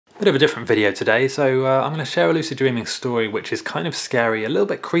Bit of a different video today, so I'm going to share a lucid dreaming story which is kind of scary, a little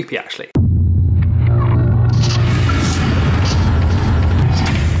bit creepy actually.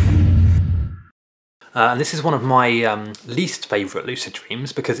 And this is one of my least favourite lucid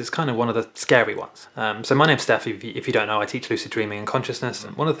dreams because it's kind of one of the scary ones. So my name's Steph, if you don't know, I teach lucid dreaming and consciousness.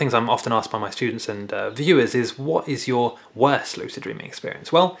 And one of the things I'm often asked by my students and viewers is, what is your worst lucid dreaming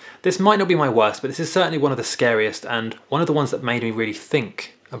experience? Well, this might not be my worst, but this is certainly one of the scariest and one of the ones that made me really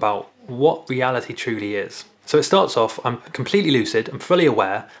think about what reality truly is. So it starts off, I'm completely lucid, I'm fully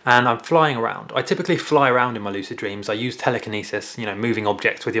aware, and I'm flying around. I typically fly around in my lucid dreams. I use telekinesis, you know, moving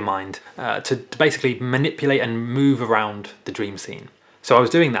objects with your mind, to basically manipulate and move around the dream scene. So I was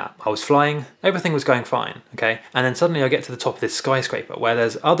doing that, I was flying, everything was going fine, okay? And then suddenly I get to the top of this skyscraper where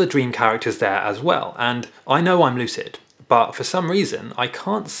there's other dream characters there as well, and I know I'm lucid, but for some reason I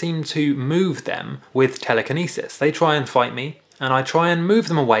can't seem to move them with telekinesis. They try and fight me, and I try and move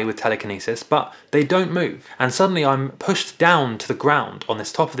them away with telekinesis, but they don't move. And suddenly I'm pushed down to the ground on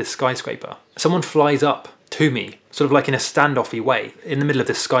this top of this skyscraper. Someone flies up to me, sort of like in a standoffy way, in the middle of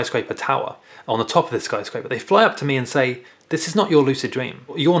this skyscraper tower, on the top of this skyscraper. They fly up to me and say, "This is not your lucid dream.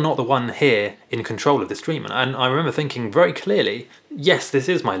 You're not the one here in control of this dream." And I remember thinking very clearly, yes, this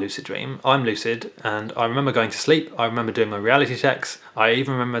is my lucid dream. I'm lucid, and I remember going to sleep. I remember doing my reality checks. I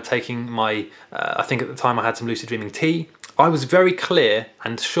even remember taking my, I think at the time I had some lucid dreaming tea. I was very clear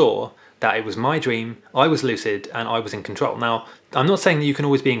and sure that it was my dream, I was lucid, and I was in control. Now, I'm not saying that you can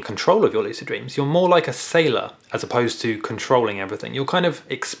always be in control of your lucid dreams. You're more like a sailor as opposed to controlling everything. You're kind of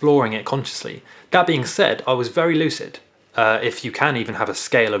exploring it consciously. That being said, I was very lucid. If you can even have a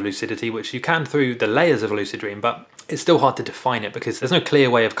scale of lucidity, which you can through the layers of a lucid dream, but it's still hard to define it because there's no clear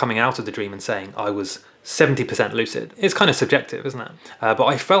way of coming out of the dream and saying I was 70% lucid. It's kind of subjective, isn't it? But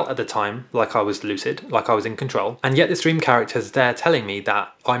I felt at the time like I was lucid, like I was in control, and yet this dream character is there telling me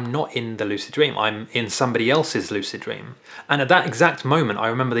that I'm not in the lucid dream, I'm in somebody else's lucid dream. And at that exact moment, I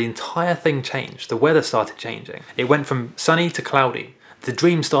remember the entire thing changed. The weather started changing. It went from sunny to cloudy. The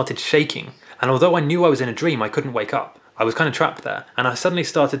dream started shaking, and although I knew I was in a dream, I couldn't wake up. I was kind of trapped there, and I suddenly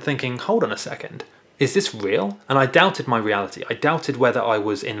started thinking, hold on a second, is this real? And I doubted my reality. I doubted whether I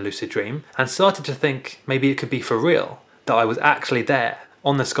was in a lucid dream and started to think maybe it could be for real, that I was actually there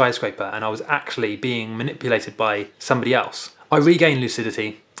on the skyscraper and I was actually being manipulated by somebody else. I regain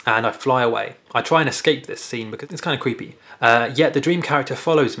lucidity and I fly away. I try and escape this scene because it's kind of creepy. Yet the dream character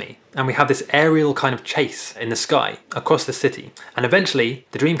follows me and we have this aerial kind of chase in the sky across the city. And eventually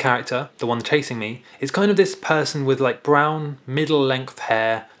the dream character, the one chasing me, is kind of this person with like brown middle length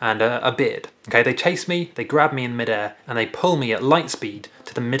hair and a beard. Okay, they chase me, they grab me in midair and they pull me at light speed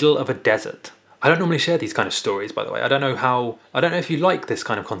to the middle of a desert. I don't normally share these kind of stories, by the way. I don't know if you like this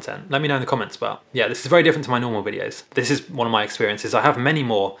kind of content. Let me know in the comments, but yeah, this is very different to my normal videos. This is one of my experiences. I have many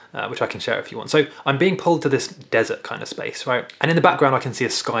more, which I can share if you want. So I'm being pulled to this desert kind of space, right? And in the background, I can see a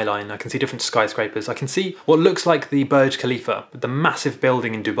skyline. I can see different skyscrapers. I can see what looks like the Burj Khalifa, the massive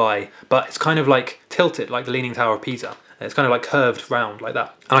building in Dubai, but it's kind of like tilted, like the Leaning Tower of Pisa. It's kind of like curved round like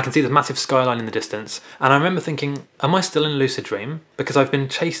that. And I can see this massive skyline in the distance. And I remember thinking, am I still in a lucid dream? Because I've been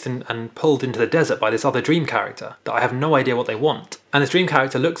chased and pulled into the desert by this other dream character that I have no idea what they want. And this dream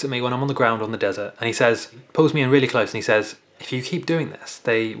character looks at me when I'm on the ground on the desert and he says, pulls me in really close and he says, if you keep doing this,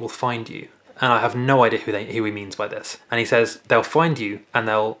 they will find you. And I have no idea who he means by this. And he says, they'll find you and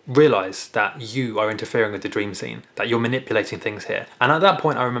they'll realise that you are interfering with the dream scene, that you're manipulating things here. And at that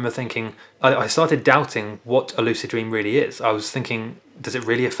point, I remember thinking, I started doubting what a lucid dream really is. I was thinking, does it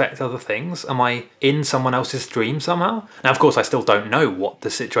really affect other things? Am I in someone else's dream somehow? Now, of course, I still don't know what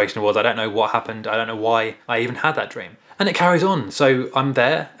the situation was. I don't know what happened. I don't know why I even had that dream. And it carries on. So I'm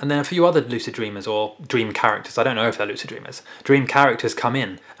there, and then a few other lucid dreamers or dream characters, I don't know if they're lucid dreamers, dream characters come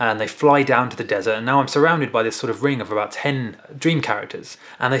in and they fly down to the desert, and now I'm surrounded by this sort of ring of about 10 dream characters.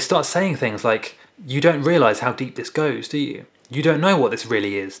 And they start saying things like, you don't realise how deep this goes, do you? You don't know what this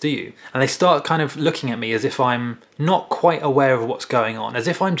really is, do you? And they start kind of looking at me as if I'm not quite aware of what's going on, as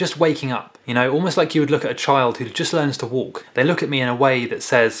if I'm just waking up, you know, almost like you would look at a child who just learns to walk. They look at me in a way that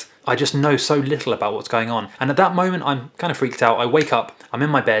says, I just know so little about what's going on. And at that moment, I'm kind of freaked out. I wake up, I'm in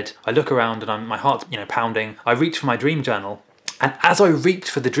my bed, I look around and my heart's, you know, pounding. I reach for my dream journal. And as I reach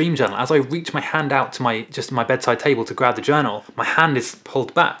for the dream journal, as I reach my hand out to my bedside table to grab the journal, my hand is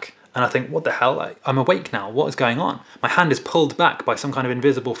pulled back. And I think, what the hell? I'm awake now. What is going on? My hand is pulled back by some kind of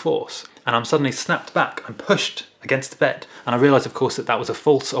invisible force. And I'm suddenly snapped back. I'm pushed against the bed. And I realise, of course, that that was a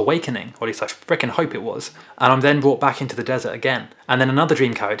false awakening. Or at least I frickin' hope it was. And I'm then brought back into the desert again. And then another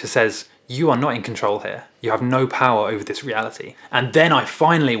dream character says, you are not in control here. You have no power over this reality. And then I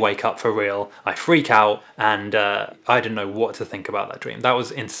finally wake up for real, I freak out, and I didn't know what to think about that dream. That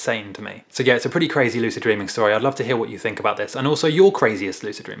was insane to me. So yeah, it's a pretty crazy lucid dreaming story. I'd love to hear what you think about this, and also your craziest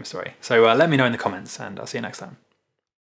lucid dreaming story. So let me know in the comments, and I'll see you next time.